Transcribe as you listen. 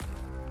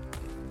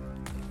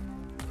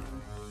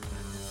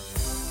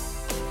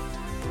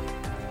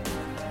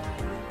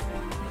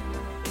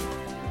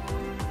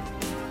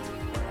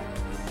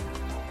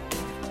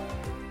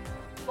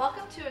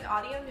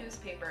audio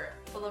newspaper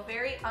full of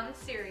very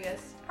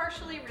unserious,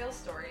 partially real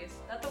stories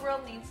that the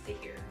world needs to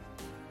hear.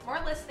 More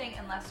listening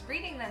and less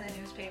reading than a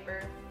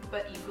newspaper,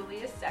 but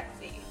equally as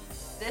sexy.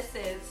 This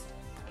is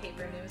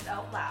Paper News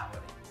Out Loud.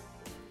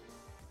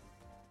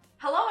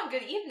 Hello and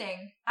good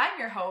evening. I'm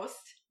your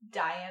host,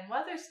 Diane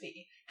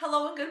Weathersby.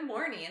 Hello and good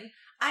morning.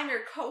 I'm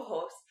your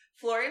co-host,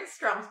 Florian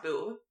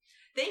Stromsboo.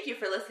 Thank you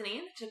for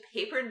listening to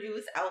Paper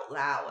News Out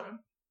Loud.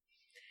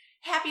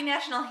 Happy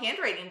National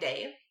Handwriting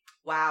Day.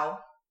 Wow.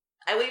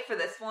 I wait for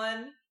this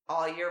one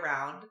all year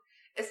round,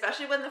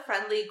 especially when the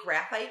friendly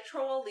graphite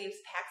troll leaves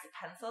packs of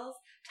pencils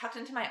tucked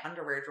into my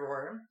underwear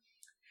drawer.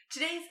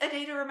 Today's a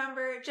day to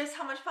remember just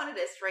how much fun it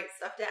is to write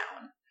stuff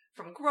down.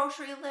 From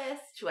grocery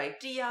lists, to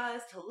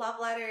ideas, to love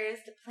letters,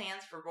 to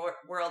plans for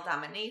world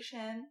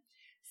domination.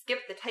 Skip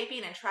the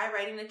typing and try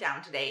writing it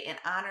down today in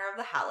honor of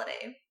the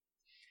holiday.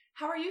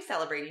 How are you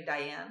celebrating,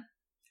 Diane?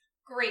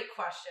 Great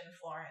question,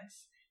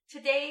 Florence.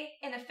 Today,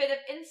 in a fit of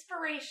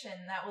inspiration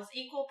that was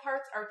equal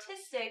parts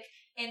artistic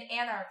and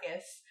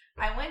anarchist,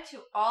 I went to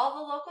all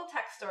the local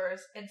tech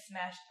stores and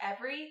smashed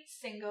every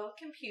single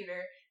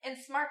computer and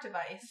smart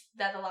device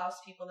that allows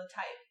people to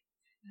type.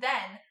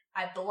 Then,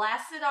 I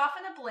blasted off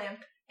in a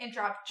blimp and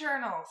dropped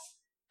journals,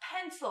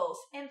 pencils,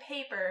 and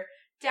paper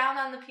down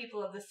on the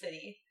people of the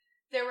city.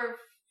 There were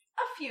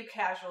a few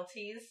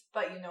casualties,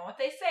 but you know what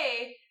they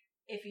say,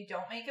 if you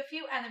don't make a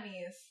few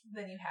enemies,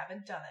 then you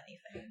haven't done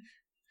anything.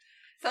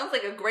 Sounds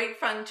like a great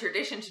fun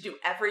tradition to do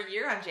every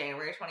year on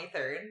January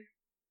 23rd.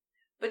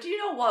 But do you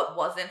know what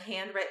wasn't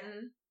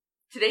handwritten?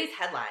 Today's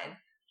headline.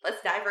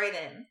 Let's dive right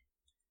in.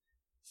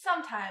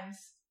 Sometimes,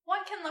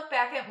 one can look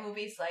back at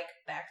movies like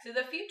Back to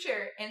the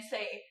Future and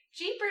say,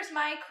 Jeepers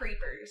my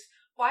creepers,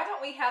 why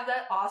don't we have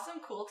that awesome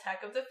cool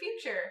tech of the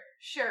future?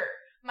 Sure,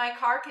 my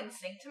car can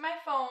sync to my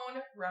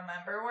phone,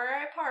 remember where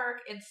I park,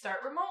 and start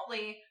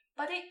remotely,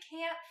 but it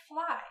can't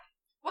fly.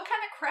 What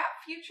kind of crap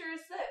future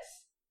is this?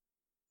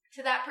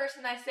 To that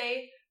person I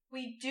say,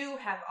 we do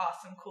have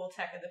awesome cool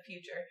tech of the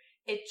future.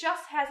 It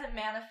just hasn't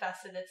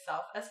manifested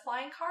itself as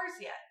flying cars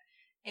yet.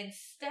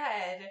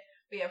 Instead,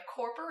 we have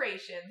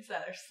corporations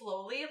that are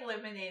slowly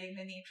eliminating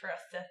the need for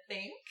us to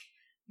think,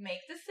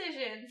 make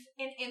decisions,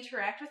 and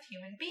interact with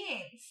human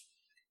beings.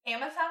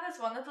 Amazon is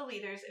one of the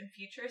leaders in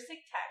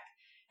futuristic tech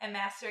and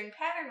mastering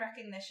pattern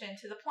recognition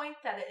to the point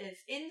that it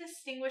is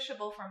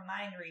indistinguishable from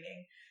mind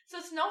reading,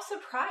 so it's no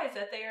surprise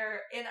that they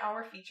are in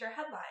our feature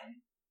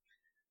headline.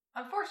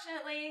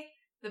 Unfortunately,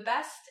 the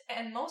best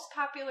and most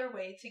popular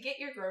way to get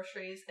your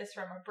groceries is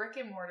from a brick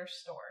and mortar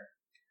store.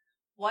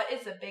 What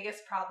is the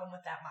biggest problem with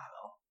that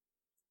model?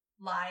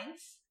 Lines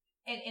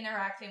and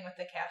interacting with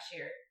the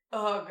cashier.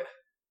 Ugh.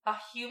 A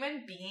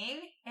human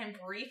being and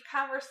brief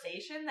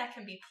conversation that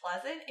can be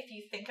pleasant if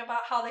you think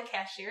about how the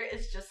cashier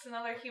is just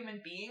another human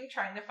being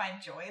trying to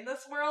find joy in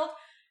this world?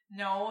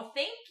 No,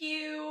 thank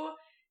you.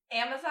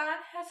 Amazon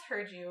has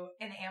heard you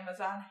and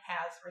Amazon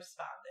has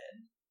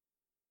responded.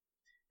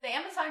 The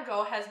Amazon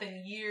Go has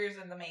been years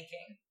in the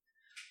making.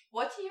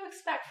 What do you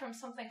expect from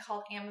something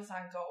called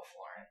Amazon Go,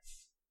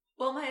 Florence?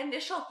 Well, my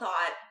initial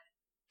thought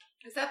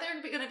is that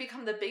they're going to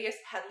become the biggest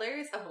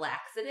peddlers of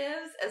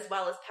laxatives as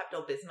well as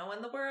Pepto-Bismol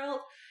in the world.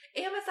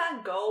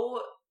 Amazon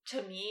Go,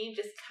 to me,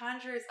 just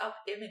conjures up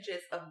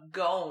images of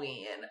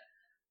going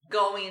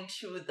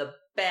to the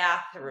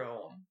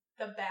bathroom.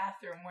 The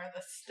bathroom where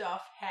the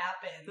stuff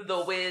happens.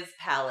 The Whiz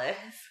Palace.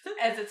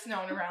 As it's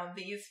known around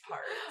these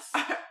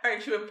parts.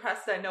 Aren't you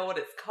impressed I know what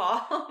it's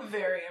called?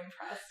 Very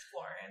impressed,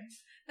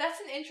 Florence. That's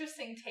an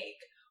interesting take.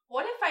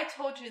 What if I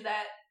told you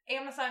that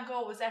Amazon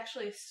Go was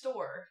actually a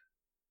store,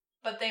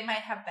 but they might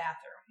have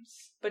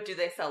bathrooms? But do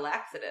they sell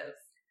laxatives?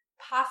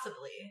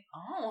 Possibly.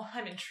 Oh,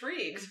 I'm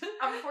intrigued.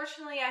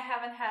 Unfortunately, I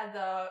haven't had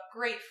the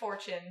great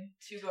fortune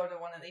to go to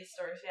one of these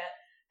stores yet,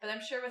 but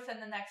I'm sure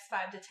within the next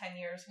 5 to 10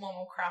 years, one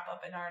will crop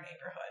up in our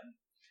neighborhood.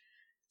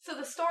 So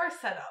the store is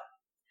set up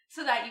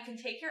so that you can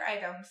take your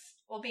items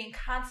while being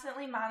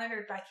constantly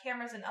monitored by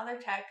cameras and other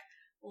tech,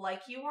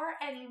 like you are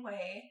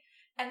anyway,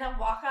 and then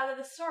walk out of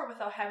the store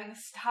without having to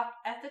stop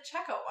at the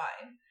checkout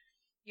line.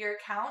 Your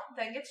account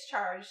then gets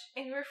charged,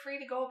 and you are free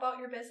to go about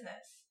your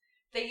business.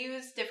 They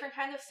use different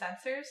kinds of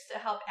sensors to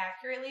help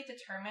accurately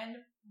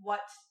determine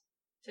what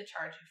to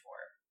charge you for.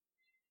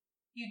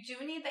 You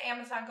do need the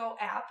Amazon Go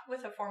app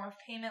with a form of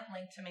payment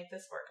link to make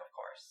this work, of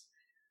course.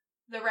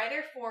 The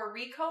writer for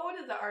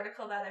Recode, the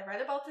article that I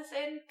read about this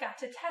in, got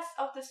to test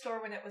out the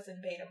store when it was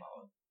in beta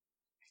mode.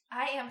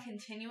 I am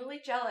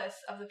continually jealous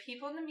of the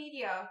people in the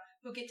media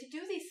who get to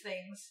do these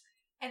things,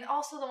 and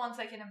also the ones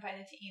that get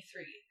invited to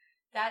E3.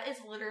 That is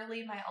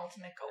literally my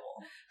ultimate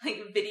goal.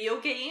 Like video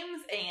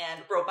games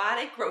and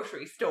robotic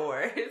grocery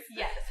stores.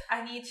 Yes,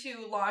 I need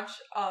to launch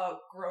a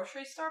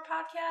grocery store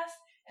podcast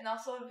and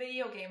also a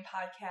video game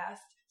podcast,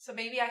 so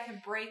maybe I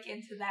can break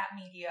into that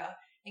media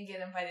and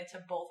get invited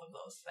to both of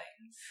those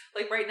things.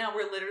 Like right now,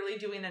 we're literally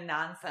doing a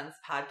nonsense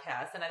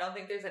podcast, and I don't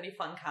think there's any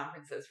fun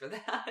conferences for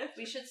that.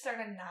 We should start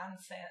a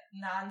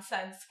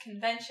nonsense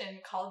convention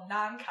called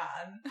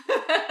NonCon.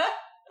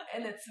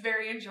 And it's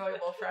very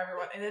enjoyable for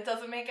everyone. And it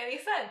doesn't make any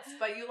sense,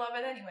 but you love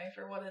it anyway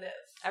for what it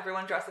is.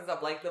 Everyone dresses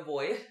up like the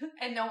Void.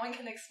 And no one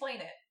can explain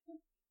it.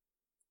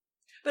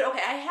 But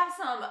okay, I have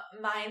some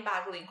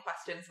mind-boggling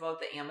questions about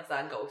the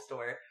Amazon Go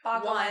store.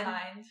 Boggle my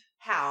mind.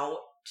 How?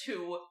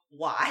 2,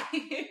 why?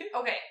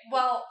 Okay,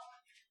 well,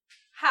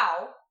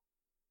 how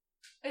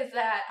is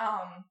that,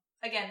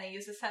 again, they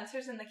use the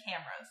sensors in the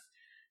cameras.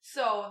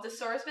 So the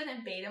store has been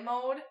in beta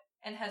mode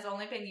and has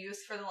only been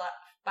used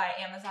by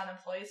Amazon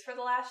employees for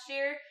the last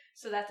year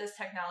so that this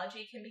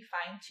technology can be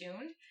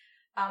fine-tuned.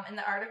 In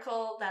the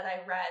article that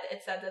I read,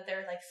 it said that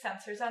there are like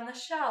sensors on the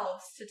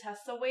shelves to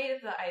test the weight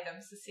of the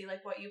items to see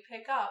like what you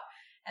pick up.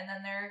 And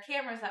then there are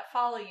cameras that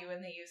follow you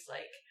and they use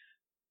like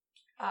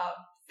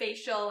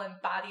facial and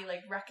body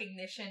like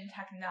recognition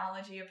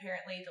technology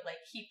apparently to like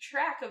keep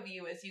track of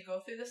you as you go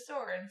through the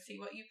store and see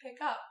what you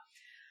pick up.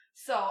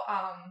 So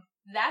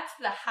that's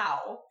the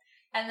how.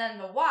 And then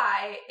the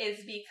why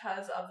is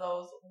because of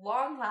those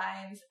long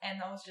lines and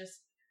those just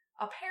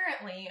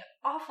apparently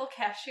awful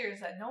cashiers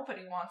that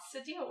nobody wants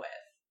to deal with.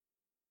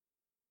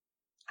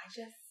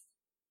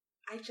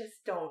 I just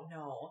don't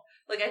know.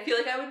 Like, I feel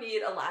like I would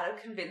need a lot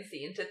of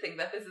convincing to think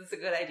that this is a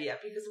good idea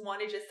because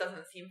one, it just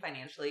doesn't seem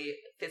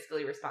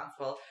fiscally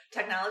responsible.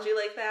 Technology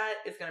like that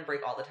is going to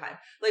break all the time.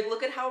 Like,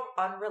 look at how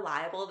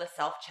unreliable the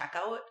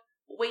self-checkout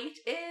wait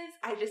is.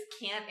 I just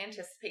can't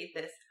anticipate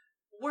this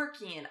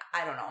working.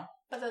 I don't know.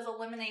 But this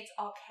eliminates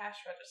all cash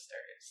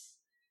registers.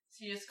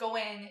 So you just go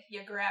in,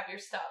 you grab your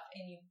stuff,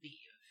 and you leave.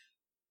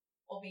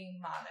 While being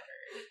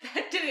monitored.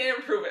 That didn't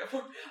improve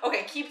it.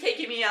 Okay, keep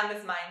taking me on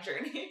this mind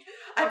journey.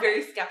 I'm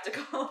very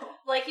skeptical.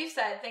 Like you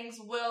said, things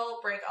will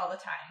break all the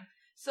time.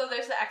 So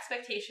there's the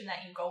expectation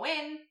that you go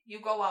in, you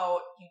go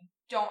out, you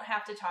don't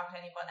have to talk to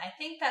anyone. I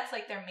think that's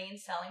like their main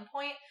selling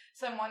point.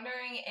 So I'm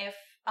wondering if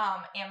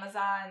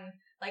Amazon,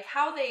 like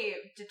how they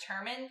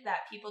determined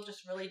that people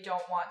just really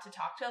don't want to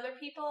talk to other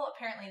people.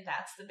 Apparently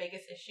that's the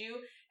biggest issue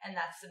and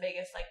that's the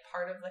biggest like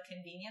part of the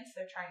convenience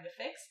they're trying to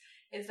fix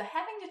is the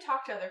having to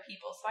talk to other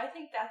people. So I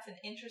think that's an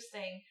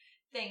interesting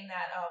thing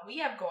that we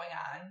have going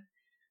on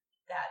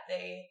that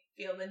they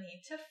feel the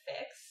need to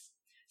fix.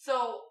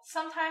 So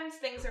sometimes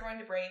things are going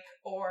to break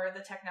or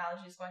the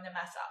technology is going to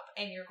mess up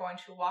and you're going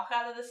to walk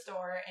out of the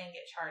store and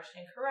get charged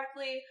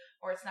incorrectly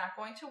or it's not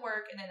going to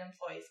work and an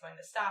employee is going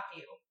to stop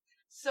you.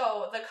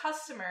 So the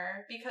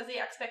customer, because the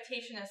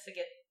expectation is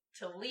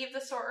to leave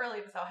the store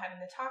early without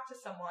having to talk to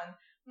someone,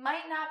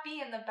 might not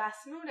be in the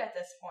best mood at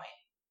this point.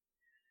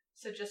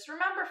 So just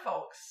remember,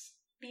 folks,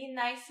 be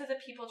nice to the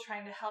people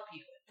trying to help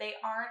you. They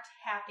aren't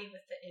happy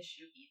with the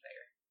issue either.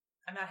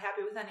 I'm not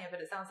happy with any of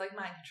it. It sounds like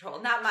mind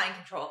control. Not mind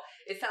control.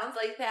 It sounds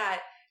like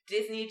that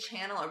Disney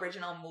Channel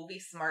original movie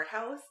Smart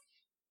House,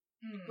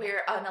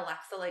 where an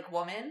Alexa-like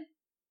woman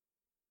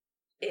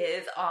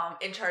is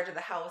in charge of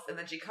the house, and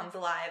then she comes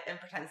alive and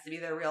pretends to be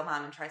their real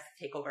mom and tries to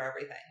take over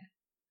everything.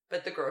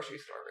 But the grocery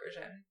store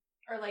version.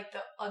 Or like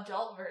the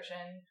adult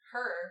version,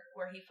 Her,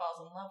 where he falls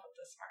in love with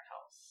the Smart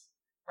House.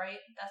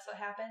 Right? That's what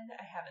happened?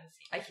 I haven't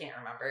seen it. I can't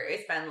remember.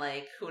 It's been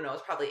like, who knows,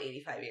 probably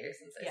 85 years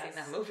since I've seen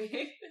that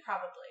movie.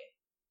 Probably.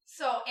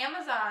 So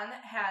Amazon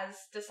has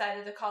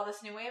decided to call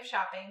this new way of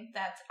shopping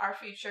that's our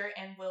future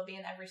and will be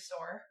in every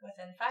store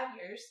within 5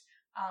 years.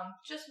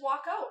 Just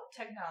walk out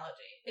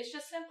technology. It's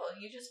just simple.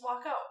 You just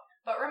walk out.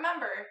 But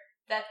remember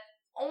that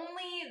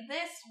only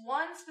this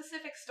one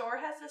specific store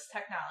has this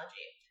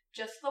technology.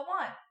 Just the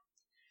one.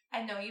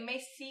 I know you may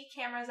see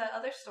cameras at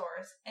other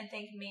stores and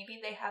think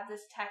maybe they have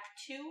this tech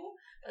too,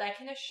 but I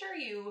can assure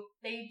you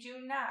they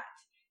do not.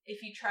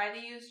 If you try to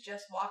use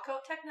just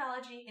walkout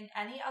technology in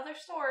any other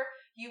store,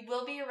 you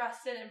will be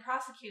arrested and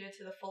prosecuted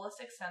to the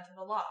fullest extent of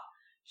the law.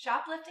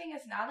 Shoplifting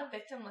is not a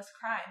victimless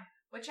crime,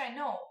 which I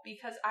know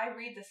because I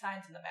read the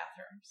signs in the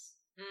bathrooms.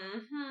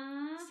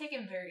 Mm-hmm. It's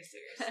taken very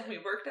seriously. And we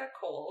worked at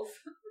Kohl's.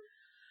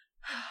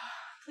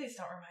 Please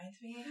don't remind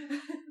me.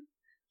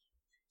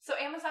 So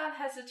Amazon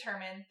has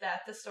determined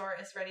that the store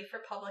is ready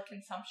for public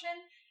consumption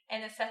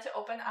and is set to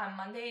open on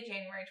Monday,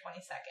 January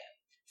 22nd.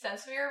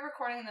 Since we are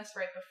recording this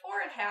right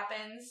before it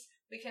happens,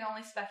 we can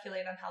only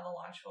speculate on how the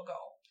launch will go.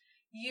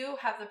 You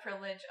have the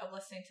privilege of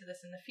listening to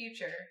this in the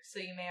future,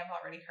 so you may have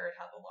already heard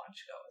how the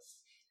launch goes.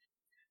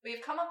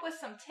 We've come up with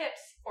some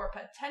tips for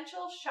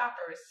potential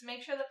shoppers to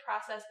make sure the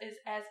process is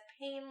as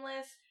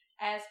painless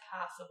as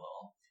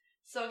possible.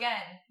 So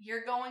again,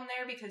 you're going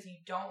there because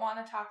you don't want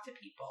to talk to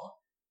people.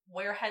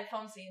 Wear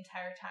headphones the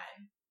entire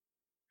time.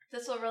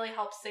 This will really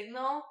help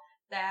signal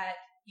that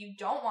you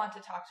don't want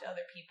to talk to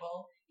other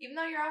people. Even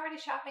though you're already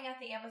shopping at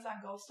the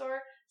Amazon Go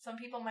store,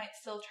 some people might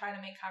still try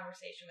to make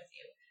conversation with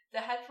you. The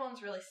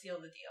headphones really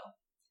seal the deal.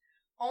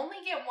 Only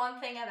get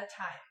one thing at a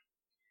time.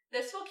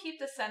 This will keep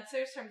the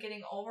sensors from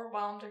getting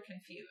overwhelmed or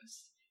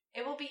confused.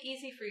 It will be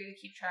easy for you to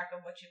keep track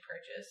of what you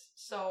purchase.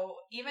 So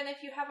even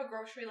if you have a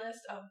grocery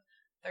list of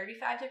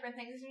 35 different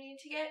things you need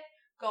to get,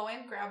 go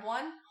in, grab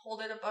one, hold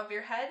it above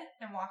your head,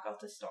 and walk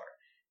out the store.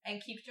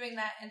 And keep doing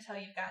that until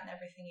you've gotten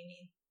everything you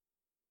need.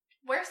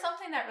 Wear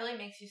something that really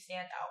makes you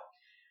stand out.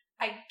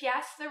 I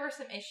guess there were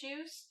some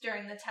issues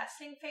during the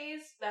testing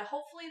phase that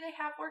hopefully they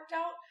have worked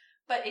out.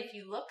 But if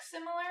you look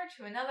similar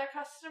to another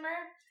customer,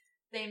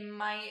 they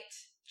might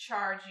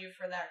charge you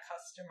for that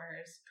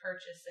customer's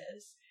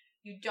purchases.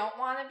 You don't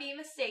want to be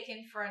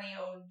mistaken for any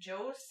old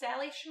Joe,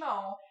 Sally,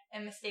 Schmo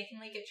and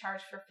mistakenly get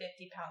charged for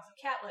 50 pounds of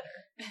cat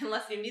litter.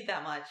 Unless you need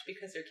that much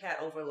because your cat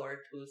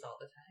overlord poos all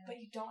the time. But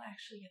you don't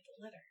actually get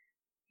the litter.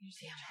 You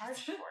just get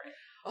charged for it.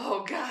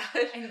 Oh,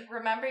 God. And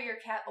remember, your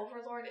cat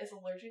overlord is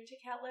allergic to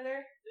cat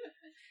litter?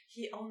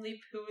 He only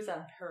poos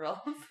on pearls.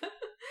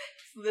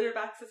 His litter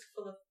box is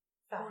full of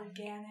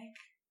organic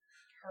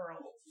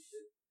pearls.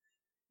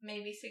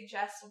 Maybe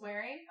suggest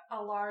wearing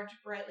a large,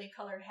 brightly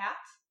colored hat,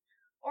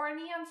 or a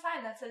neon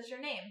sign that says your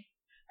name,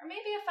 or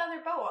maybe a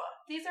feather boa.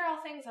 These are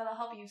all things that'll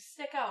help you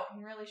stick out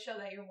and really show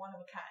that you're one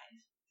of a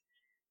kind.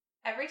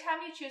 Every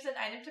time you choose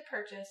an item to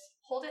purchase,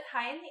 hold it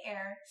high in the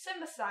air,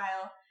 Simba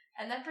style,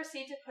 and then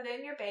proceed to put it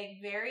in your bag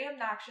very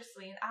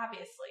obnoxiously and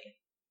obviously.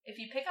 If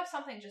you pick up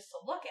something just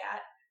to look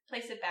at,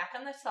 place it back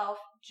on the shelf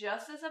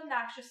just as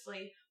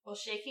obnoxiously while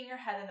shaking your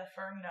head in a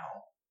firm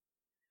no.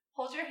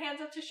 Hold your hands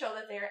up to show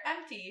that they are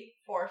empty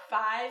for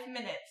 5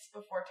 minutes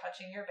before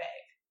touching your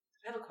bag.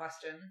 I have a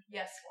question.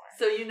 Yes, Lauren.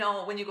 So, you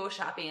know, when you go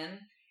shopping,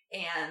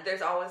 and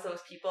there's always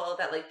those people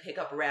that, like, pick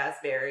up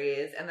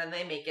raspberries, and then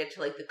they make it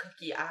to, like, the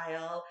cookie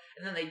aisle,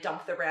 and then they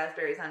dump the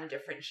raspberries on a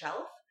different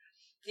shelf.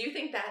 Do you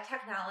think that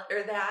technology,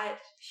 or that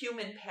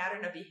human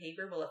pattern of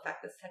behavior will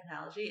affect this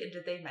technology? And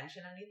did they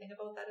mention anything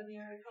about that in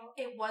the article?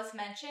 It was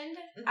mentioned.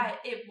 Mm-hmm.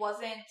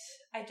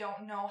 I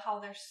don't know how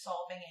they're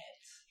solving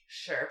it.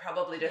 Sure,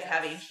 probably just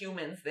having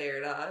humans there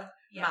to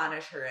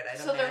monitor it,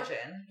 I'd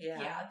imagine.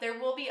 Yeah, there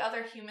will be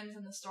other humans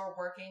in the store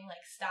working,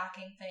 like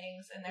stocking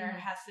things, and there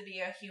has to be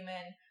a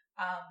human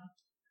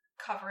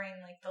covering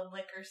like the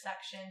liquor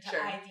section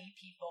to ID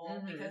people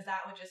because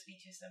that would just be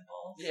too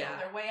simple. So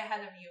they're way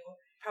ahead of you.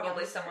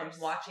 Probably someone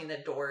watching the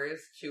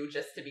doors too,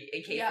 just to be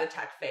in case the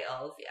tech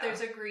fails. Yeah,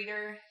 there's a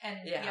greeter,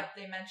 and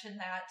they mentioned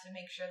that to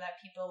make sure that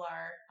people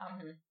are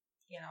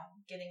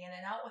getting in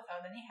and out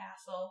without any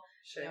hassle.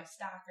 Sure.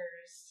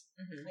 Stockers,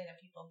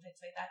 cleanup people, and things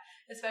like that.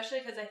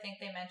 Especially because I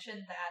think they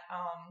mentioned that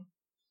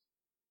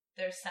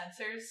there's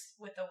sensors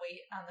with the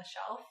weight on the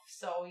shelf.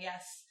 So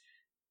yes,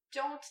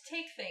 don't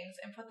take things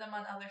and put them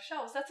on other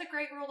shelves. That's a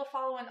great rule to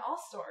follow in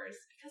all stores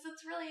because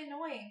it's really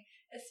annoying,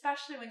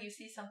 especially when you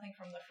see something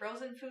from the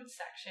frozen food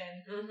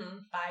section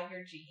by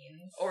your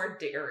jeans. Or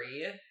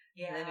dairy.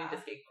 Yeah. And then you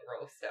just get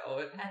grossed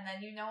out. And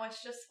then you know it's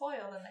just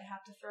spoiled and they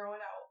have to throw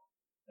it out,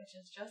 which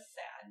is just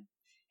sad.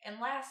 And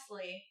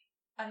lastly,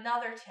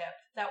 another tip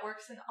that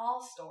works in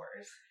all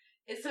stores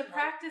is to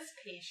practice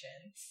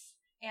patience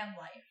and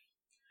life.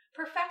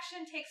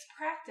 Perfection takes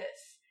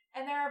practice,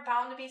 and there are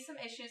bound to be some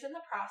issues in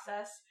the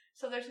process,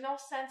 so there's no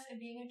sense in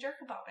being a jerk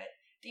about it.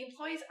 The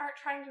employees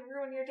aren't trying to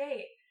ruin your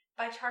day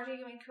by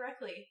charging you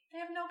incorrectly. They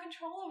have no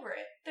control over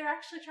it. They're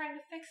actually trying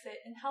to fix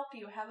it and help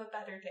you have a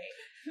better day.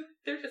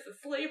 They're just a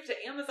slave to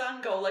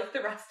Amazon Go like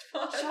the rest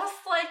of us.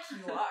 Just like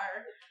you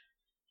are.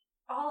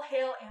 All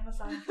hail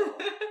Amazon Go.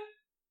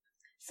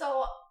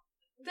 So,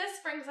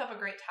 this brings up a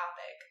great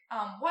topic.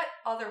 What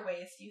other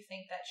ways do you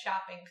think that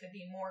shopping could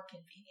be more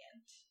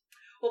convenient?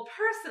 Well,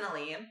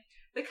 personally,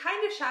 the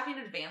kind of shopping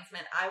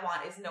advancement I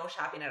want is no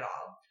shopping at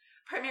all.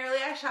 Primarily,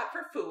 I shop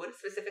for food,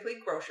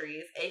 specifically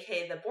groceries,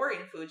 aka the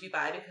boring food you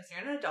buy because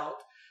you're an adult,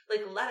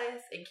 like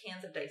lettuce and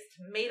cans of diced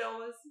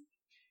tomatoes.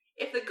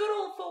 If the good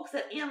old folks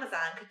at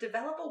Amazon could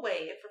develop a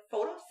way for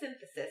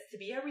photosynthesis to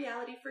be a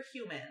reality for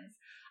humans,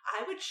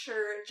 I would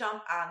sure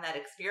jump on that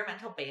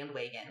experimental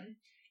bandwagon.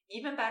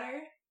 Even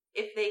better,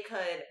 if they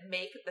could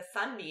make the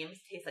sunbeams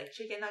taste like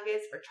chicken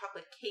nuggets or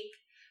chocolate cake,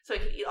 so I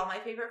could eat all my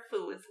favorite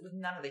foods with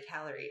none of the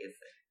calories.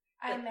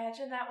 I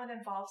imagine that would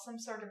involve some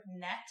sort of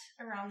net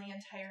around the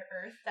entire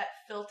earth that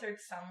filtered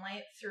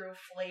sunlight through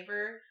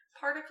flavor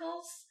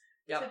particles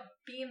to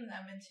beam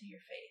them into your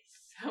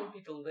face. That would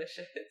be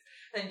delicious.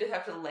 Then you just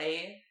have to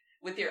lay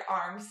with your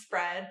arms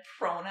spread,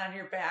 prone on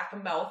your back,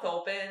 mouth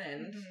open,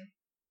 and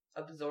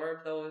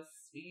absorb those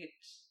sweet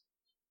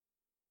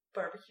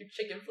barbecue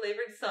chicken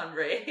flavored sun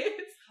rays.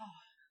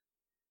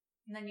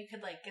 And then you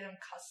could like get them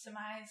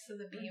customized so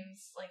the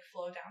beams like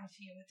flow down to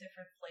you with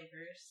different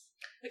flavors.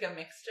 Like a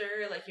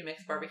mixture, like you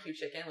mix barbecue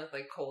chicken with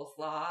like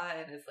coleslaw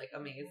and it's like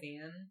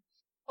amazing.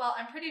 Well,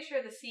 I'm pretty sure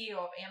the CEO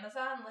of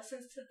Amazon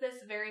listens to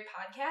this very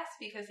podcast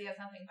because he has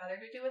nothing better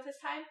to do with his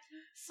time.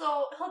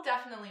 So he'll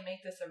definitely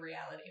make this a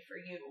reality for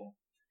you.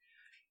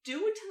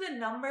 Due to the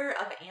number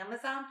of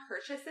Amazon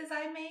purchases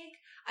I make,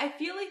 I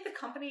feel like the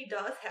company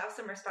does have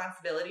some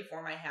responsibility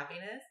for my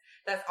happiness.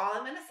 That's all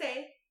I'm going to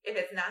say. If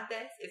it's not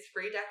this, it's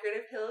free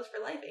decorative pillows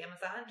for life,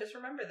 Amazon. Just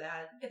remember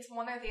that. It's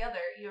one or the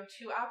other. You have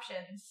two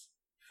options.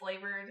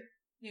 Flavored,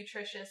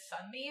 nutritious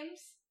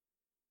sunbeams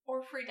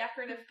or free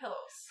decorative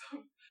pillows.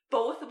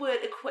 Both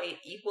would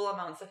equate equal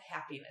amounts of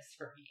happiness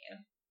for me.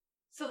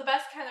 So the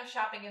best kind of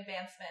shopping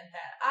advancement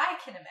that I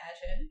can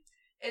imagine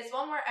is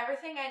one where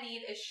everything I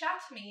need is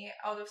shot to me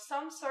out of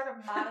some sort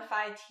of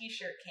modified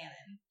t-shirt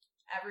cannon.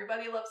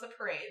 Everybody loves a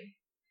parade.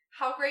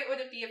 How great would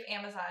it be if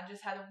Amazon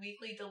just had a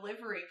weekly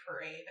delivery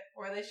parade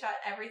where they shot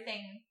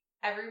everything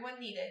everyone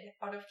needed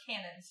out of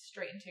cannons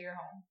straight into your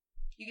home?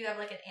 You could have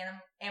like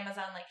an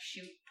Amazon like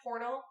shoot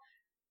portal.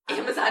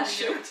 Amazon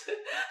shoot.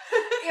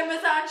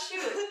 Amazon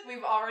shoot.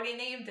 We've already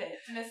named it.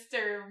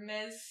 Mr.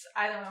 Ms.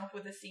 I don't know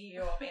who the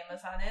CEO of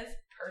Amazon is.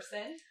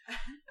 Person.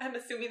 I'm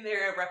assuming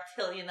they're a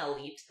reptilian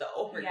elite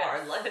though,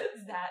 regardless.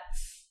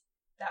 Yes,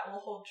 that will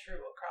hold true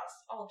across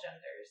all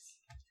genders.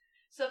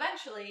 So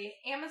eventually,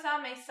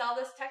 Amazon may sell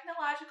this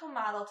technological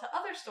model to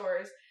other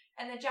stores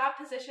and the job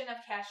position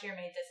of cashier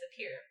may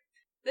disappear.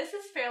 This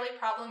is fairly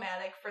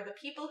problematic for the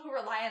people who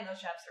rely on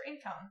those jobs for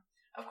income.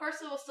 Of course,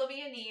 there will still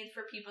be a need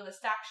for people to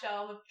stock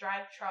shelves,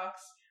 drive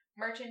trucks,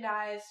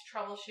 merchandise,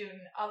 troubleshoot,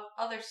 and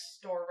other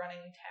store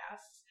running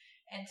tasks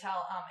until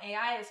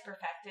AI is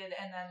perfected,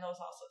 and then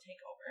those also take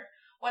over.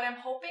 What I'm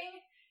hoping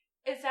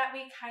is that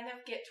we kind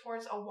of get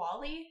towards a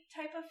WALL-E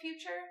type of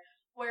future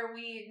where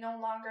we no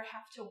longer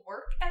have to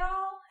work at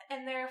all,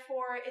 and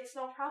therefore it's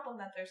no problem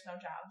that there's no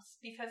jobs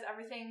because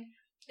everything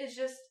is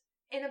just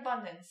in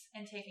abundance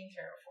and taken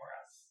care of for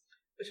us.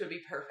 Which would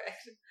be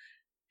perfect.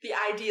 The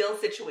ideal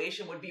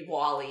situation would be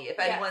WALL-E. If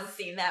anyone's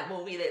seen that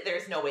movie, that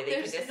there's no way they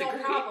can disagree.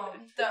 There's no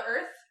problem. The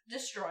Earth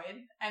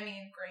destroyed. I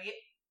mean, great,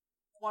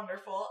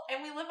 wonderful,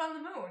 and we live on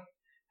the moon.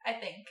 I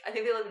think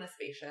they live in a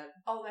spaceship.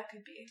 Oh, that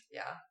could be.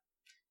 Yeah.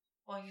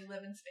 Well, you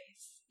live in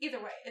space. Either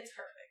way, it's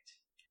perfect.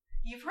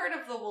 You've heard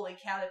of the woolly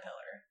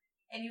caterpillar,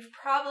 and you've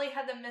probably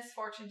had the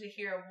misfortune to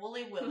hear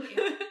woolly willy.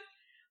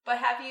 But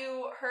have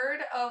you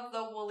heard of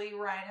the woolly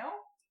rhino?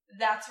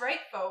 That's right,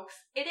 folks.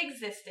 It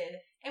existed,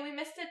 and we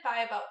missed it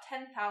by about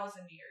 10,000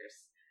 years.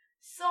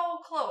 So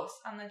close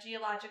on the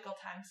geological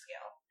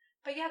timescale,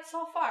 but yet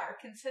so far,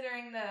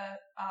 considering the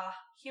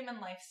human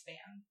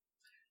lifespan.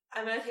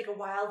 I'm going to take a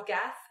wild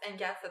guess and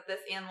guess that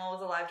this animal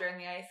was alive during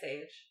the Ice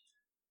Age.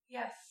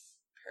 Yes.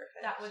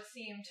 Perfect. That would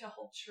seem to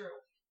hold true.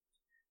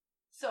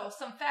 So,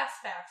 some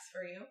fast facts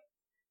for you.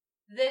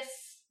 This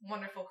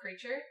wonderful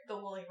creature, the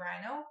woolly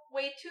rhino,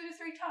 weighed 2 to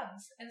 3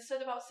 tons and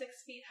stood about 6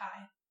 feet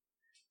high.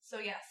 So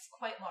yes,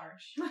 quite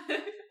large.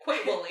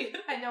 Quite woolly.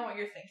 I know what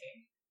you're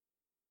thinking.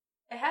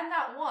 It had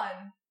not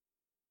one,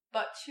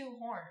 but 2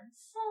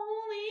 horns.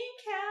 Holy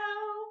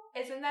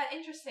cow! Isn't that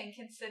interesting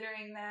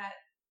considering that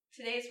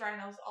today's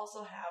rhinos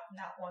also have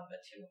not 1 but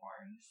 2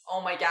 horns?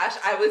 Oh my gosh,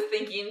 I was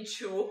thinking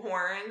 2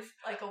 horns.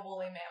 Like a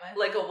woolly mammoth.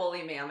 Like a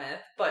woolly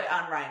mammoth, but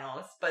on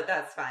rhinos. But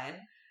that's fine.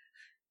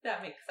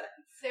 That makes sense.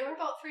 They were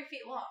about 3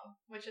 feet long,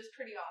 which is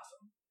pretty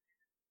awesome.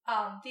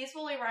 These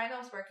woolly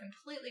rhinos were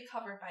completely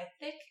covered by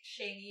thick,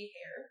 shaggy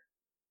hair,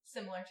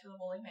 similar to the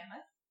woolly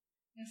mammoth.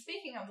 And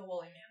speaking of the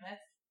woolly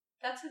mammoth,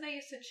 that's who they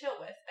used to chill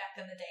with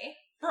back in the day.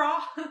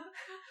 Brah!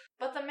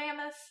 But the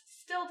mammoths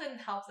still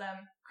didn't help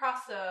them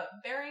cross the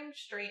Bering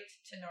Strait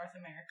to North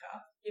America.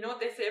 You know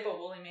what they say about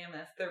woolly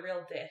mammoths? They're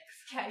real dicks.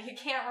 Yeah, you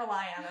can't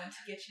rely on them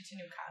to get you to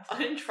new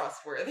continents.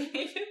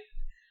 Untrustworthy.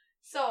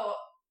 So,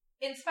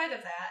 in spite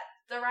of that,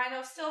 the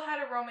rhino still had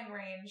a roaming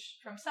range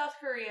from South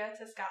Korea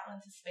to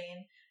Scotland to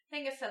Spain. I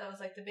think it said it was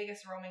like the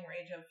biggest roaming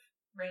range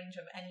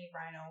of any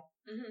rhino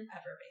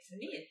ever,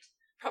 basically. Neat.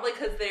 Probably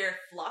because their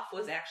fluff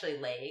was actually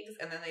legs,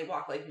 and then they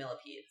walk like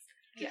millipedes.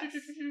 Yes.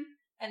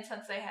 And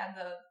since they had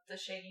the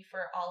shaggy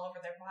fur all over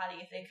their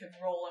body, they could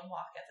roll and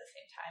walk at the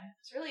same time.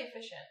 It's really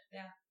efficient.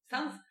 Yeah.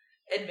 Sounds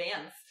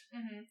advanced.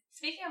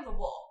 Speaking of the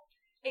wool,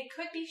 it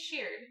could be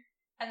sheared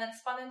and then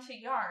spun into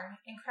yarn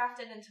and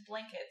crafted into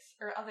blankets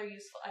or other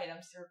useful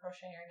items through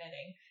crocheting or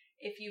knitting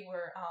if you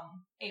were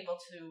able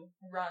to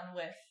run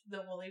with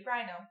the woolly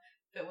rhino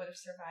that would have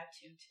survived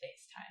to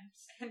today's times.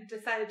 And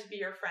decided to be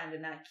your friend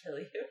and not kill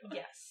you.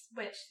 Yes,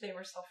 which they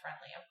were so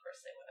friendly, of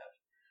course they would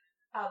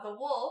have. The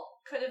wool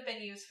could have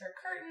been used for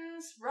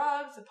curtains,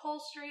 rugs,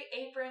 upholstery,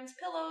 aprons,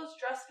 pillows,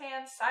 dress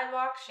pans,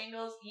 sidewalks,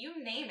 shingles, you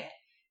name it.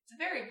 It's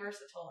very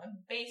versatile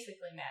and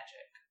basically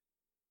magic.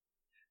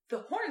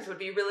 The horns would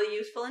be really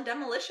useful in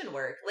demolition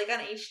work, like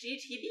on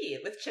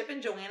HGTV with Chip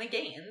and Joanna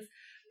Gaines.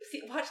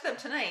 Watch them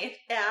tonight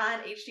on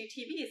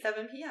HGTV,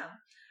 7 p.m.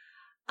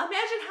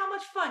 Imagine how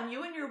much fun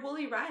you and your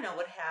woolly rhino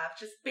would have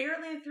just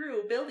barreling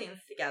through buildings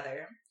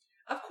together.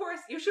 Of course,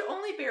 you should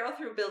only barrel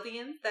through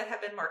buildings that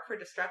have been marked for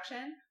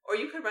destruction, or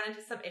you could run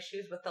into some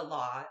issues with the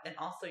law and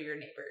also your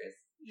neighbors.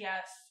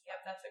 Yes,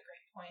 that's a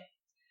great point.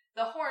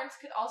 The horns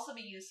could also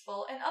be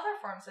useful in other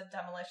forms of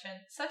demolition,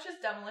 such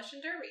as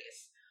demolition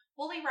derbies.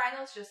 Woolly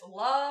rhinos just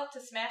love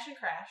to smash and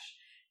crash,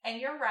 and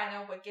your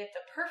rhino would get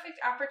the perfect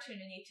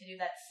opportunity to do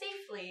that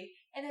safely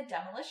in a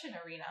demolition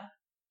arena.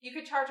 You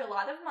could charge a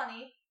lot of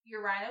money,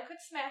 your rhino could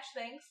smash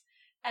things,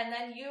 and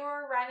then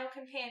your rhino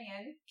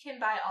companion can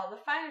buy all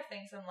the finer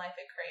things in life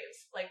it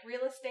craves, like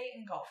real estate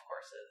and golf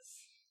courses.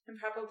 And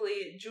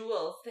probably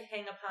jewels to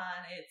hang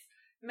upon its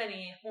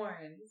many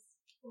horns.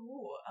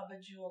 Ooh, a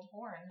bejeweled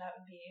horn. That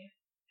would be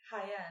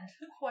high-end.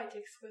 Quite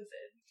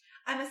exquisite.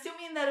 I'm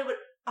assuming that it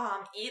would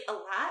eat a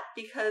lot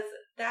because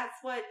that's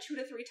what 2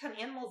 to 3 ton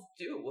animals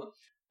do.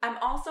 I'm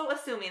also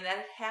assuming that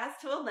it has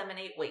to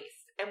eliminate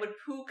waste and would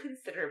poo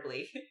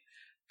considerably.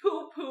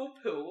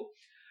 Poo.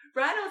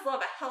 Rhinos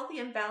love a healthy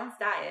and balanced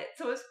diet,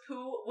 so his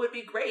poo would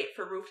be great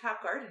for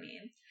rooftop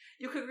gardening.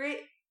 You could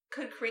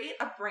create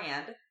a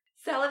brand,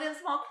 sell it in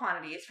small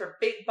quantities for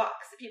big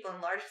bucks to people in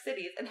large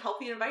cities, and help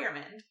the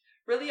environment.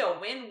 Really a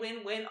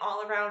win-win-win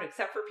all around,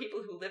 except for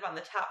people who live on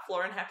the top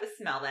floor and have to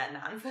smell that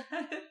nonsense.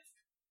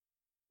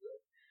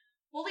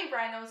 Woolly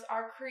rhinos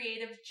are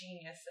creative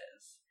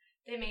geniuses.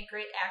 They make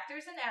great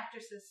actors and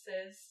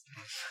actresses.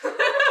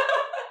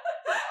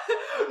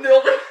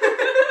 No.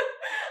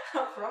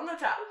 From the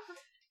top.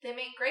 They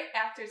make great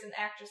actors and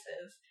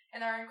actresses,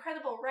 and are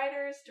incredible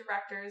writers,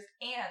 directors,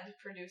 and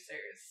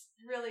producers.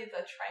 Really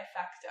the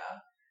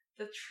trifecta.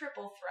 The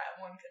triple threat,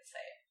 one could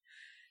say.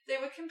 They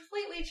would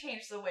completely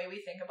change the way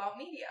we think about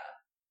media.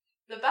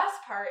 The best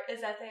part is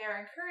that they are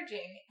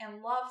encouraging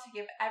and love to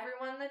give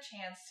everyone the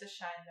chance to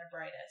shine their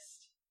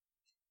brightest.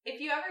 If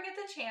you ever get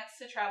the chance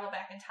to travel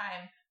back in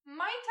time,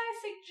 might I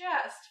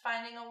suggest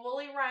finding a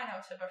woolly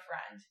rhino to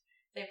befriend?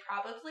 They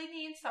probably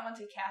need someone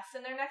to cast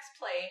in their next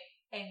play,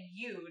 and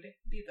you'd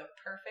be the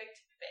perfect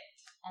fit.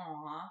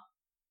 Aww.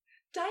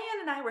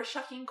 Diane and I were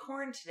shucking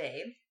corn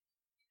today.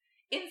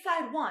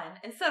 Inside one,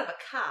 instead of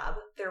a cob,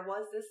 there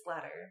was this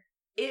letter.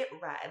 It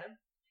read,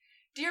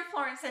 Dear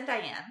Florence and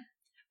Diane,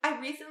 I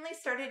recently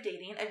started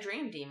dating a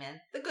dream demon,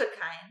 the good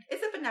kind.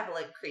 It's a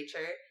benevolent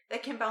creature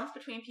that can bounce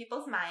between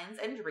people's minds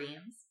and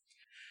dreams.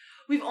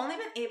 We've only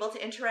been able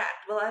to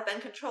interact while I've been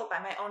controlled by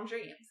my own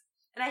dreams,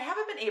 and I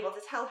haven't been able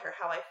to tell her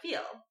how I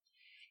feel.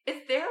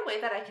 Is there a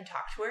way that I can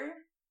talk to her?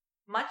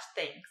 Much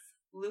thanks,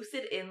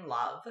 Lucid in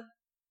Love.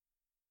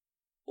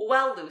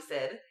 Well,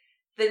 Lucid,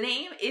 the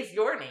name is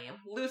your name,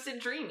 lucid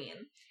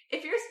dreaming.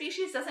 If your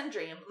species doesn't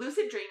dream,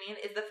 lucid dreaming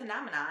is the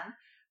phenomenon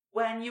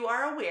when you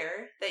are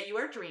aware that you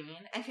are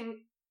dreaming and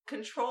can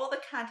control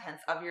the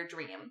contents of your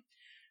dream.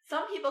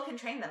 Some people can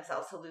train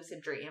themselves to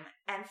lucid dream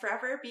and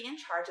forever be in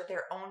charge of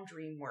their own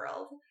dream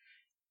world.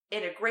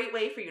 And a great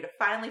way for you to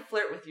finally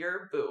flirt with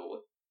your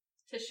boo.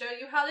 To show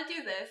you how to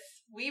do this,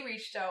 we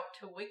reached out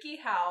to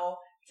WikiHow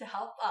to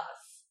help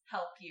us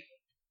help you.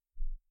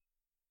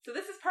 So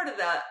this is part of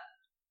the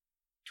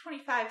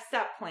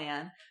 25-step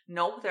plan.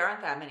 Nope, there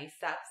aren't that many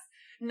steps.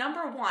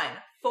 Number 1,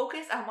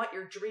 focus on what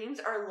your dreams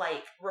are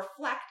like.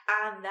 Reflect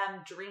on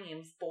them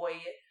dreams, boy.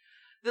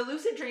 The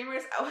lucid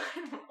dreamers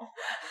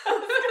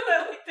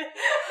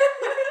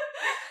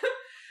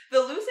The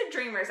lucid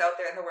dreamers out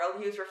there in the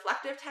world use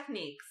reflective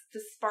techniques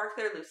to spark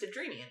their lucid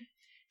dreaming.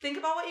 Think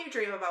about what you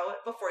dream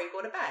about before you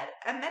go to bed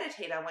and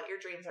meditate on what your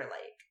dreams are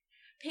like.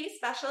 Pay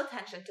special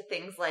attention to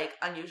things like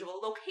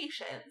unusual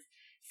locations,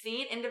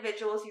 seeing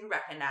individuals you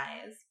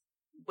recognize,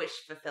 wish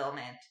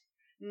fulfillment,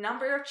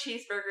 number of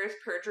cheeseburgers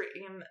per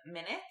dream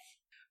minute,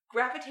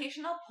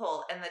 gravitational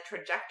pull, and the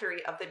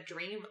trajectory of the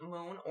dream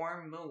moon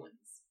or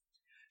moons.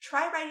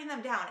 Try writing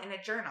them down in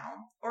a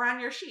journal or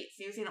on your sheets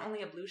using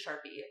only a blue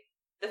Sharpie.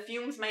 The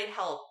fumes might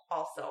help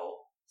also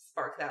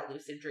spark that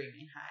lucid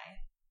dreaming high.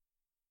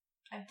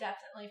 I've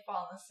definitely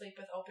fallen asleep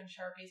with open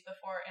Sharpies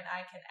before, and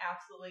I can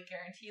absolutely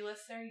guarantee,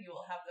 listener, you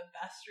will have the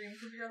best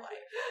dreams of your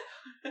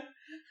life.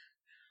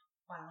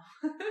 Wow.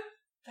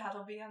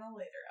 That'll be on a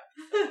later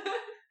episode.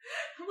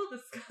 We'll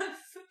discuss.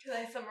 Can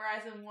I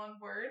summarize in one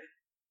word?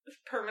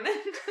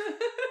 Permanent.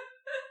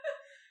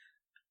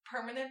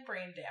 Permanent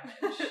brain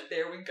damage.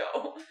 There we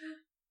go.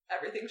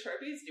 Everything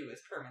Sharpies do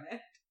is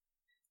permanent.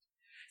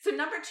 So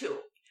number 2,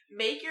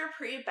 make your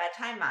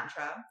pre-bedtime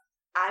mantra,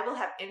 I will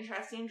have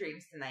interesting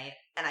dreams tonight,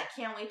 and I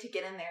can't wait to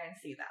get in there and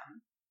see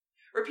them.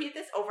 Repeat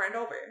this over and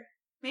over.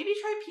 Maybe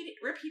try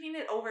repeating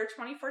it over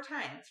 24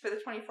 times for the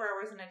 24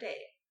 hours in a day.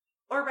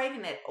 Or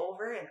writing it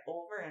over and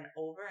over and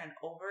over and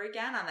over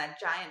again on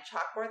that giant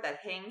chalkboard that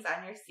hangs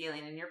on your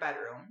ceiling in your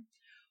bedroom.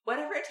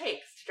 Whatever it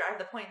takes to drive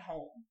the point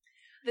home.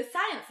 The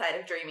science side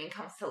of dreaming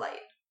comes to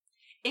light.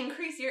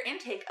 Increase your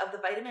intake of the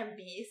vitamin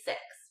B6,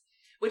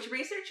 which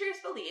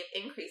researchers believe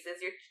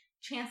increases your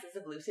chances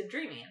of lucid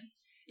dreaming.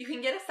 You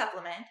can get a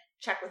supplement,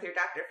 check with your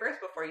doctor first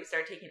before you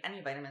start taking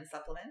any vitamin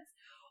supplements,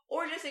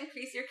 or just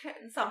increase your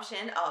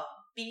consumption of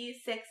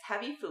B6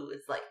 heavy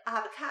foods like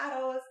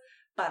avocados,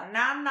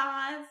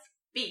 bananas,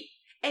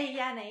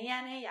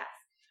 B-A-N-A-N-A-S,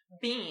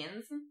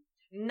 beans,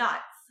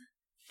 nuts,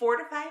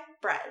 fortified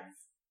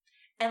breads.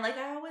 And like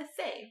I always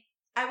say,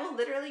 I will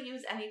literally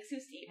use any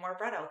excuse to eat more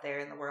bread out there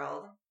in the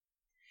world.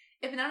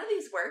 If none of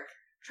these work,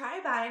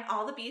 try buying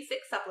all the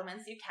B6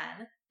 supplements you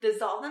can,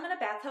 dissolve them in a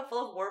bathtub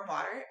full of warm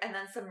water, and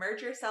then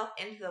submerge yourself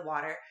into the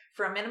water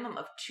for a minimum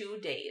of 2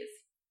 days.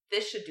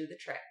 This should do the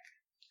trick.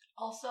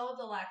 Also,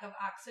 the lack of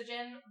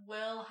oxygen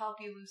will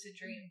help you lucid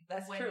dream.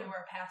 That's when true. you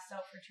are passed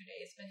out for 2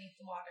 days beneath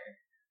the water.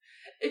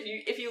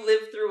 If you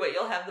live through it,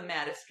 you'll have the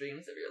maddest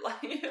dreams of your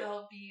life.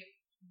 They'll be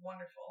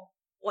wonderful.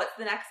 What's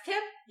the next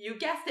tip? You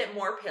guessed it,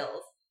 more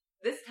pills.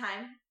 This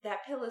time,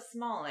 that pill is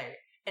smaller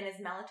and is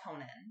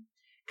melatonin.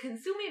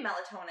 Consuming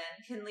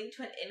melatonin can lead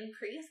to an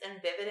increase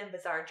in vivid and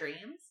bizarre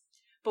dreams.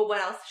 But what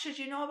else should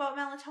you know about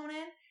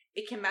melatonin?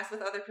 It can mess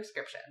with other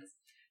prescriptions.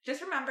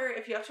 Just remember,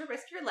 if you have to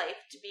risk your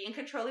life to be in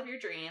control of your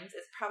dreams,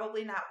 it's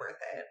probably not worth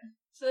it.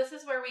 So this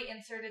is where we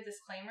insert a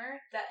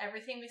disclaimer that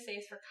everything we say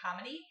is for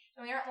comedy,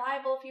 and we aren't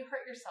liable if you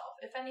hurt yourself.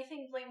 If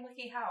anything, blame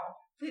WikiHow.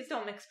 Please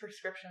don't mix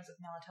prescriptions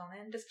with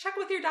melatonin. Just check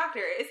with your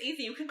doctor. It's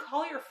easy. You can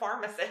call your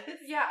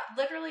pharmacist. Yeah,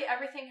 literally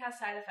everything has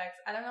side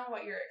effects. I don't know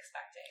what you're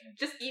expecting.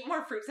 Just eat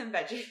more fruits and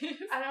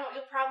veggies. I don't know,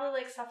 you'll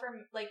probably suffer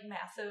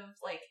massive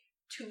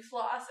tooth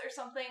loss or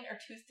something, or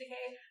tooth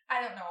decay.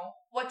 I don't know.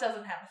 What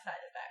doesn't have a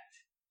side effect?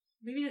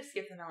 Maybe just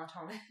skip the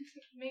melatonin.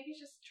 Maybe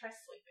just try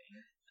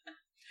sleeping.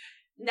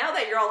 Now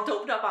that you're all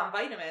doped up on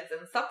vitamins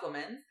and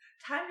supplements,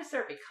 time to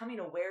start becoming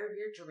aware of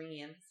your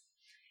dreams.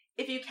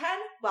 If you can,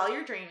 while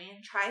you're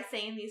dreaming, try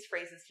saying these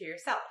phrases to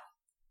yourself.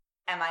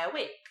 Am I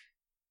awake?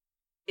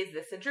 Is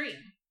this a dream?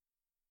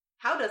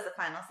 How does the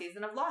final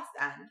season of Lost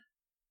end?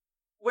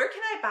 Where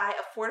can I buy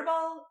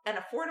an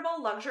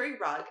affordable luxury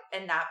rug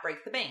and not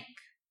break the bank?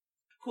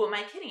 Who am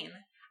I kidding?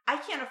 I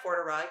can't afford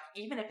a rug,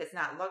 even if it's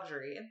not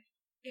luxury.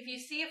 If you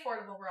see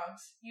affordable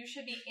rugs, you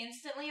should be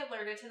instantly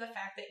alerted to the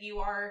fact that you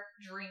are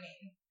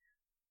dreaming.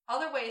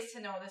 Other ways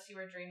to notice you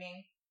are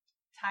dreaming: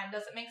 time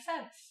doesn't make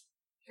sense.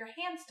 Your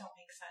hands don't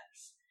make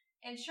sense.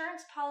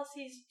 Insurance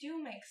policies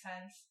do make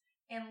sense.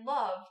 And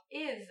love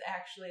is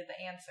actually the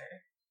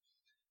answer.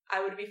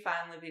 I would be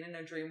fine living in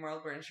a dream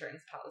world where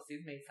insurance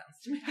policies made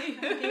sense to me.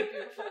 It would be a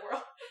beautiful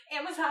world.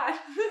 Amazon.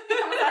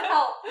 Amazon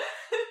help.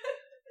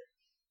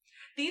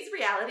 These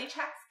reality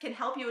checks can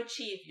help you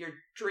achieve your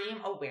dream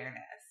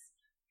awareness.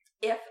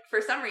 If, for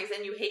some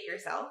reason, you hate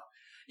yourself,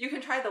 you can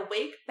try the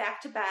wake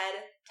back to bed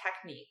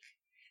technique.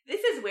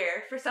 This is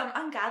where, for some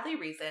ungodly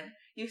reason,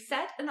 you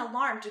set an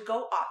alarm to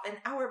go off an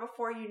hour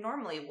before you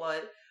normally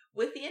would,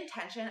 with the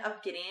intention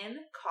of getting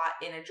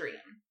caught in a dream.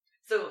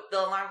 So the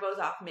alarm goes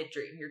off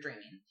mid-dream, you're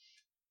dreaming.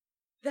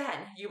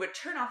 Then you would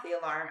turn off the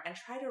alarm and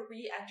try to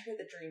re-enter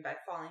the dream by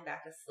falling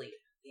back asleep.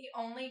 The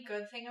only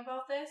good thing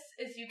about this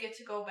is you get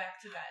to go back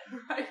to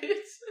bed. Right?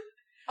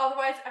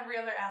 Otherwise, every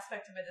other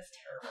aspect of it is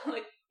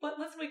terrible. What?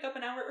 Let's wake up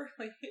an hour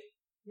early.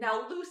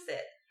 Now,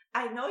 lucid.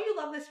 I know you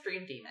love this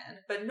dream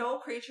demon, but no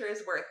creature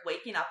is worth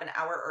waking up an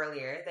hour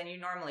earlier than you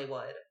normally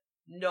would.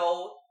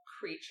 No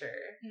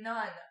creature.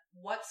 None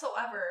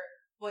whatsoever.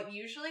 What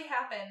usually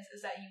happens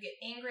is that you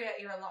get angry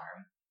at your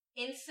alarm,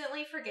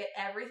 instantly forget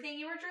everything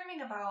you were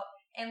dreaming about,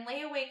 and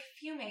lay awake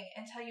fuming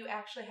until you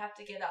actually have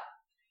to get up.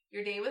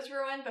 Your day was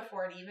ruined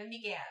before it even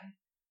began.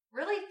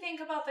 Really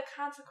think about the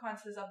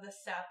consequences of this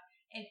step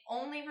and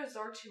only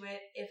resort to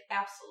it if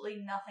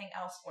absolutely nothing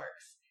else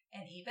works.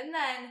 And even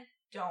then,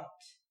 don't.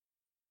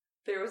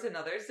 There was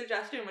another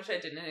suggestion which I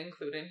didn't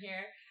include in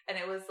here, and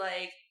it was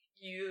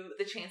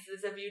the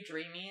chances of you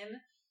dreaming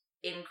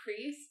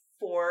increase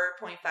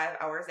 4.5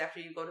 hours after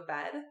you go to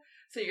bed.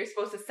 So you're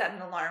supposed to set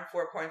an alarm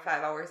 4.5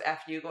 hours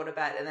after you go to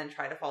bed and then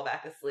try to fall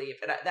back asleep.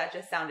 And that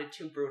just sounded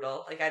too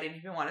brutal. I didn't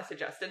even want to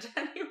suggest it to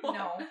anyone.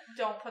 No,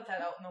 don't put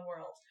that out in the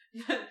world.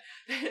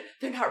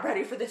 They're not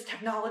ready for this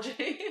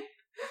technology.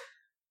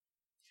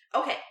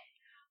 Okay.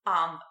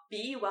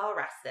 Be well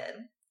rested.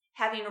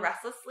 Having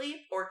restless sleep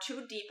or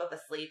too deep of a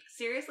sleep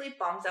seriously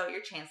bums out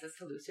your chances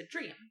to lucid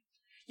dream.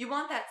 You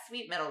want that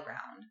sweet middle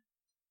ground.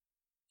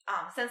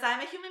 Since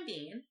I'm a human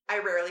being, I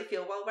rarely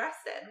feel well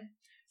rested.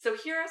 So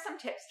here are some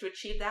tips to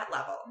achieve that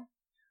level.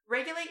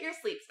 Regulate your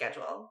sleep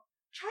schedule.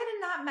 Try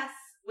to not mess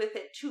with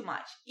it too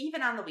much,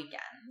 even on the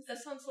weekends.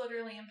 This one's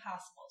literally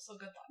impossible, so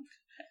good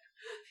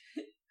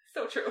luck.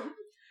 So true.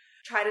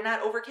 Try to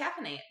not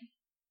over-caffeinate.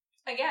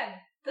 Again,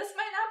 this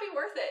might not be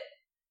worth it.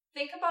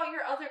 Think about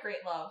your other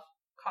great love,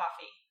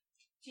 coffee.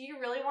 Do you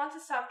really want to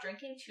stop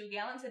drinking 2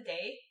 gallons a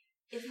day?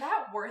 Is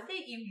that worth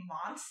it, you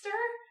monster?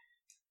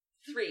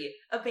 3,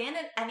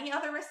 abandon any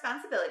other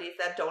responsibilities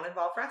that don't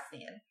involve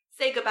resting.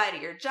 Say goodbye to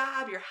your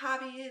job, your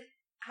hobbies,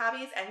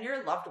 and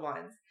your loved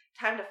ones.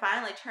 Time to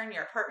finally turn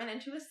your apartment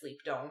into a sleep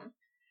dome.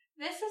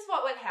 This is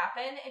what would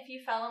happen if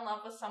you fell in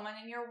love with someone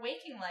in your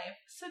waking life,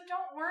 so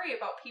don't worry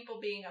about people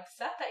being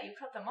upset that you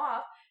cut them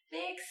off.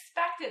 They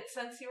expect it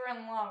since you were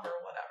in love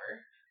or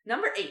whatever.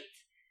 Number 8,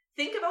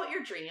 think about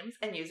your dreams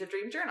and use a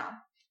dream journal.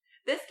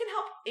 This can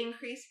help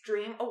increase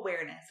dream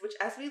awareness, which,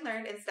 as we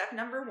learned in step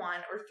number 1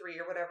 or 3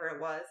 or whatever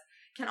it was,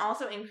 can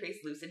also increase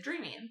lucid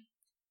dreaming.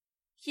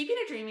 Keeping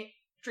a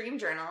dream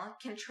journal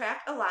can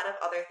track a lot of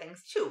other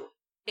things too,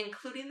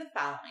 including the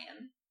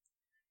following.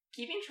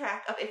 Keeping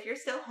track of if you're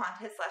still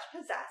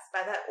haunted/possessed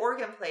by that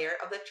organ player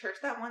of the church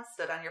that once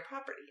stood on your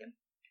property.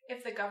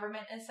 If the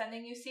government is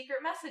sending you secret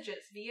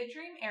messages via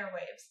dream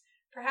airwaves,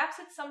 perhaps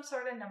it's some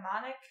sort of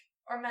mnemonic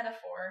or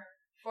metaphor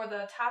for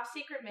the top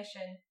secret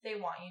mission they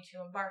want you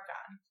to embark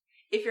on.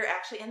 If you're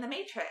actually in the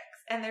Matrix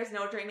and there's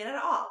no dreaming at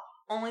all,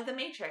 only the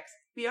Matrix.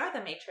 We are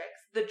the Matrix.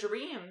 The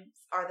dreams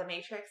are the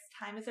Matrix.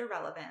 Time is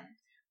irrelevant.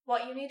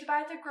 What you need to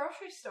buy at the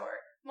grocery store.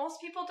 Most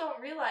people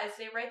don't realize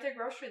they write their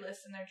grocery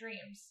list in their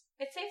dreams.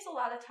 It saves a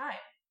lot of time.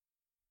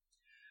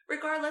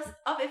 Regardless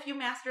of if you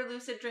master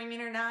lucid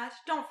dreaming or not,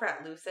 don't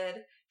fret,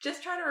 lucid.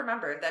 Just try to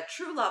remember that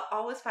true love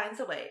always finds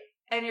a way,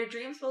 and your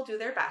dreams will do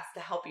their best to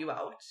help you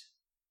out.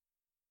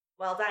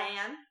 Well,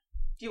 Diane,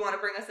 Do you want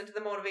to bring us into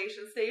the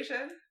motivation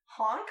station?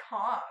 Honk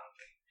honk.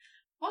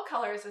 What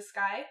color is the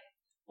sky?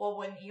 Well,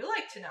 wouldn't you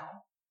like to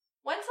know?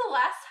 When's the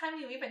last time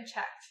you even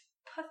checked?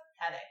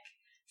 Pathetic.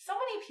 So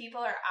many people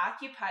are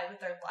occupied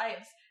with their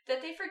lives that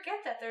they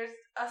forget that there's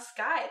a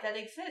sky that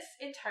exists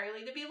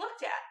entirely to be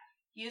looked at.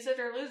 Use it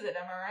or lose it,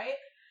 am I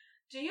right?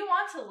 Do you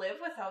want to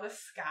live without a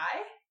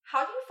sky?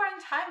 How do you find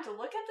time to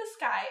look at the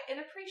sky and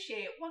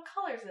appreciate what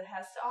colors it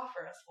has to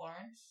offer us,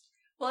 Florence?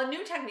 Well, a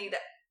new technique.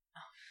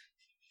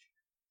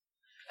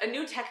 A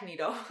new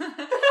Dorito.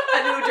 Kind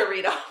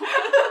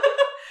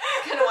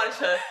of wanted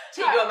to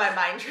take you on my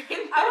mind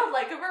train. I would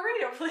like a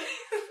burrito, please.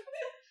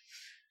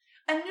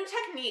 A new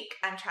technique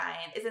I'm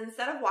trying is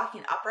instead of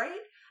walking upright,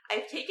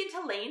 I've taken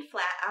to laying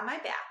flat on my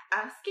back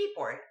on a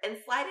skateboard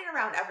and sliding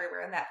around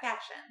everywhere in that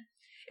fashion.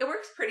 It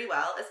works pretty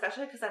well,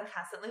 especially because I'm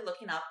constantly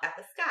looking up at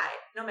the sky,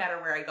 no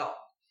matter where I go.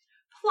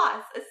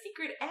 Plus, a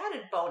secret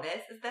added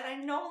bonus is that I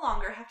no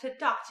longer have to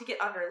duck to get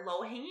under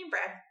low-hanging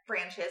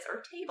branches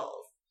or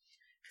tables.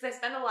 Because I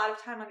spend a lot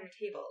of time under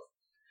tables.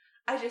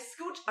 I just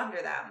scooch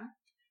under them.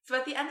 So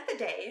at the end of the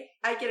day,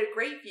 I get a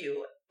great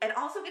view and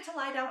also get to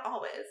lie down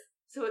always.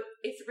 So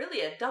it's really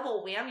a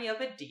double whammy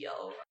of a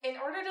deal. In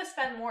order to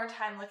spend more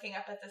time looking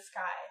up at the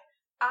sky,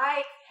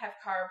 I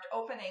have carved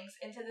openings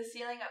into the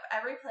ceiling of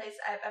every place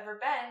I've ever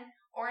been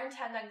or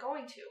intend on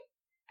going to.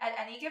 At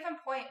any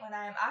given point when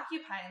I am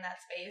occupying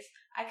that space,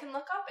 I can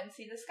look up and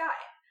see the sky.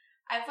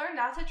 I've learned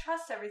not to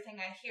trust everything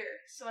I hear,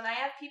 so when I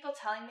have people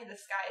telling me the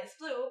sky is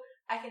blue,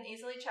 I can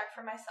easily check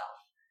for myself.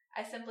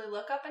 I simply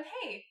look up and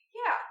hey,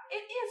 yeah,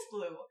 it is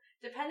blue,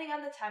 depending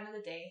on the time of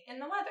the day and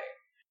the weather.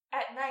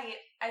 At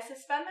night, I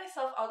suspend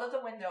myself out of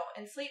the window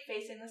and sleep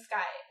facing the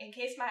sky in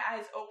case my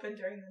eyes open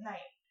during the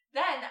night.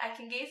 Then I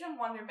can gaze in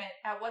wonderment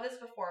at what is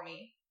before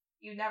me.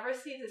 You never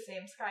see the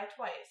same sky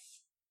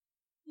twice.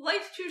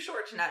 Life's too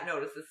short to not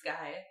notice the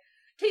sky.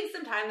 Take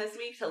some time this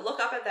week to look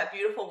up at that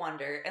beautiful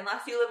wonder,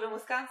 unless you live in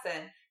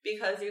Wisconsin,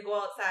 because you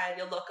go outside,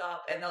 you'll look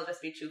up, and there'll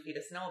just be 2 feet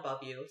of snow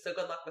above you, so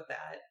good luck with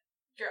that.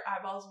 Your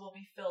eyeballs will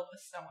be filled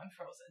with snow and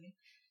frozen.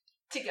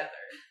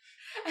 Together.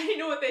 And you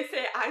know what they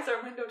say, eyes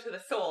are a window to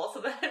the soul, so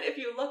that if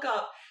you look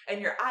up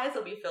and your eyes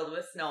will be filled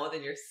with snow,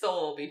 then your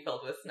soul will be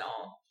filled with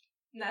snow.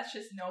 And that's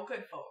just no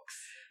good, folks.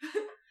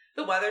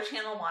 The Weather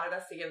Channel wanted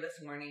us to give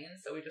this warning,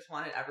 so we just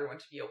wanted everyone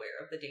to be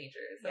aware of the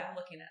dangers of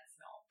looking at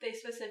snow. They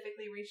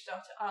specifically reached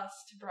out to us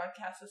to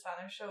broadcast this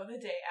on our show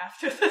the day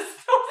after the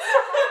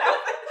snowstorm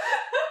happened.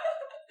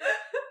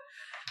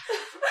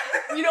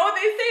 You know what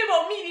they say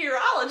about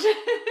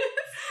meteorologists?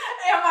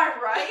 Am I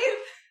right?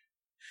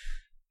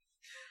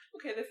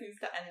 Okay, this needs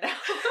to end now.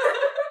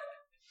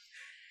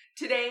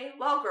 Today,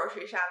 while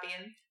grocery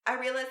shopping, I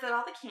realized that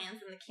all the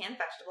cans in the canned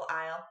vegetable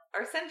aisle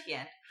are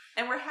sentient,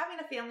 and we're having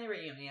a family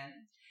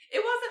reunion.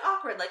 It wasn't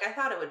awkward like I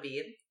thought it would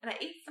be, and I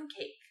ate some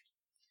cake.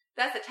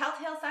 That's a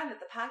telltale sign that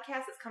the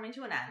podcast is coming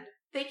to an end.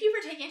 Thank you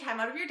for taking time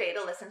out of your day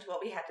to listen to what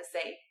we had to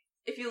say.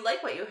 If you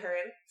like what you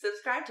heard,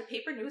 subscribe to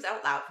Paper News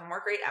Out Loud for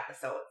more great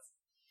episodes.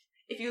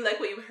 If you like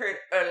what you heard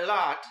a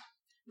lot,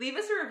 leave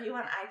us a review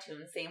on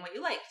iTunes saying what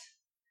you liked.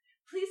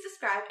 Please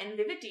describe in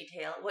vivid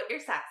detail what your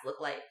socks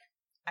look like.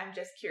 I'm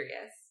just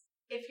curious.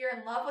 If you're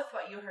in love with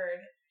what you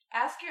heard,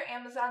 ask your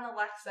Amazon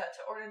Alexa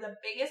to order the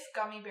biggest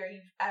gummy bear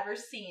you've ever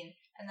seen,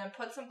 and then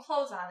put some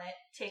clothes on it,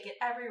 take it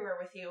everywhere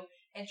with you,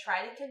 and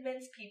try to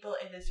convince people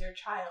it is your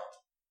child.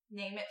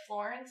 Name it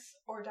Florence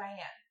or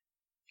Diane.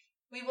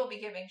 We will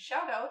be giving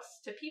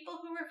shout-outs to people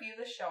who review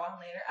the show on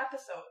later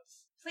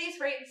episodes.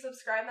 Please rate and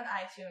subscribe on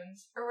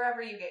iTunes or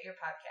wherever you get your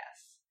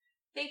podcasts.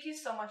 Thank you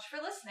so much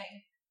for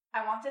listening.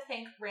 I want to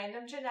thank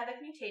Random Genetic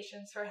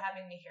Mutations for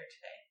having me here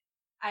today.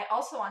 I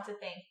also want to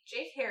thank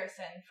Jake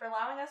Harrison for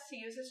allowing us to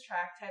use his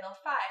track titled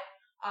 5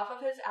 off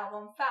of his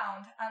album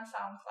Found on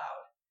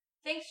SoundCloud.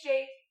 Thanks,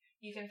 Jake.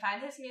 You can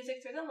find his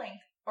music through the link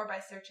or by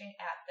searching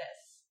at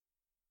this.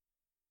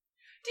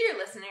 Dear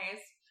listeners,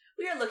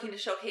 we are looking to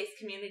showcase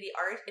community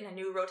art in a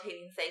new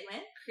rotating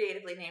segment,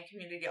 creatively named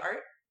Community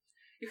Art.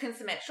 You can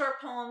submit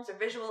short poems or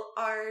visual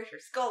art or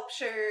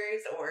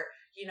sculptures or,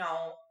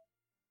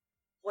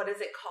 what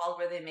is it called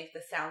where they make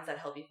the sounds that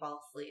help you fall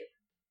asleep?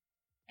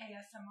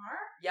 ASMR?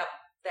 Yep,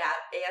 that,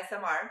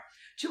 ASMR,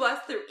 to us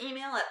through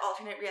email at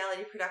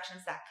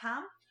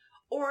alternaterealityproductions.com,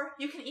 or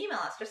you can email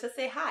us just to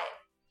say hi,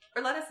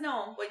 or let us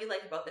know what you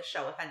like about this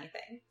show, if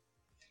anything.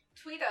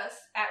 Tweet us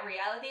at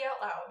Reality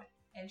Out Loud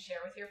and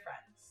share with your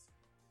friends.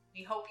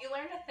 We hope you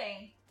learned a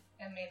thing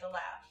and made a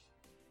laugh.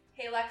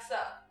 Hey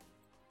Alexa,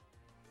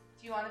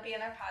 do you want to be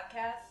in our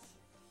podcast?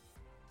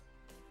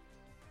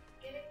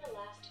 Getting the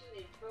last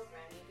two-minute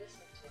program you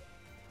listened to.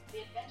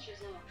 The Adventure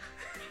Zone.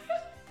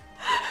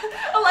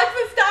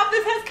 Alexa, stop!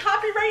 This has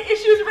copyright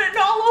issues